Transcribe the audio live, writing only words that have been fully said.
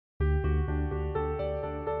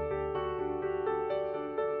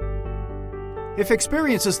If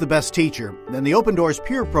experience is the best teacher, then the Open Doors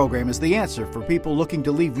Peer Program is the answer for people looking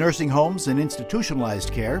to leave nursing homes and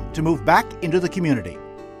institutionalized care to move back into the community.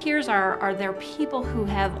 Peers are there people who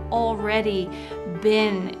have already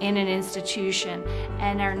been in an institution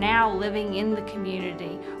and are now living in the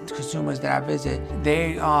community. The consumers that I visit,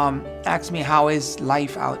 they ask me how is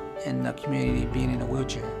life out in the community being in a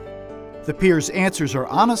wheelchair. The peers' answers are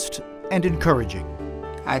honest and encouraging.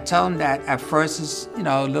 I tell them that at first it's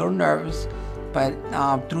a little nervous, but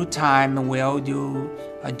through time and you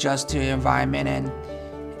adjust to your environment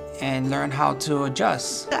and learn how to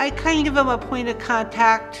adjust. I kind of am a point of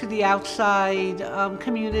contact to the outside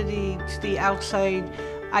community, to the outside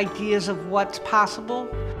ideas of what's possible.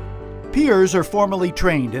 Peers are formally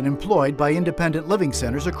trained and employed by independent living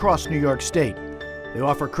centers across New York State. They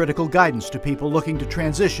offer critical guidance to people looking to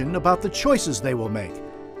transition about the choices they will make,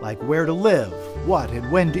 like where to live, what and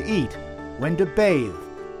when to eat, when to bathe,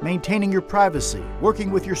 maintaining your privacy, working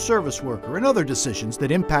with your service worker, and other decisions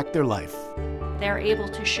that impact their life. They're able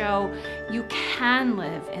to show you can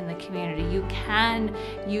live in the community, you can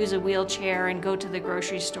use a wheelchair and go to the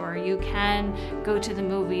grocery store, you can go to the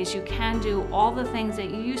movies, you can do all the things that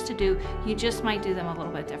you used to do, you just might do them a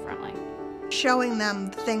little bit differently. Showing them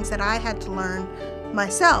the things that I had to learn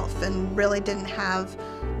myself and really didn't have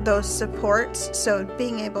those supports, so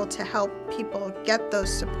being able to help people get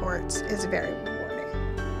those supports is very rewarding.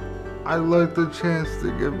 I like the chance to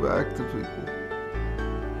give back to people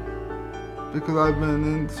because I've been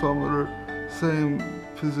in some of the same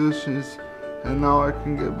positions and now I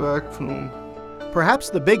can get back to them. Perhaps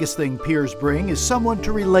the biggest thing peers bring is someone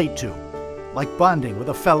to relate to, like bonding with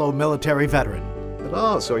a fellow military veteran.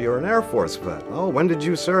 Oh, so you're an Air Force vet. Oh, when did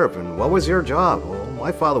you serve and what was your job? Oh,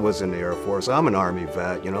 my father was in the Air Force. I'm an Army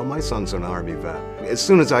vet. My son's an Army vet. As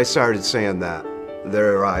soon as I started saying that,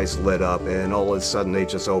 their eyes lit up and all of a sudden they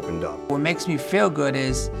just opened up. What makes me feel good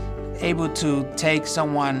is able to take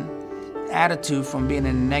someone's attitude from being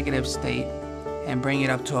in a negative state and bring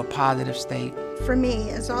it up to a positive state. For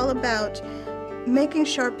me, it's all about making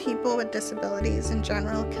sure people with disabilities in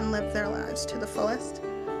general can live their lives to the fullest.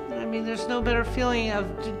 I mean, there's no better feeling of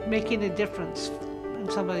making a difference in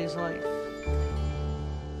somebody's life.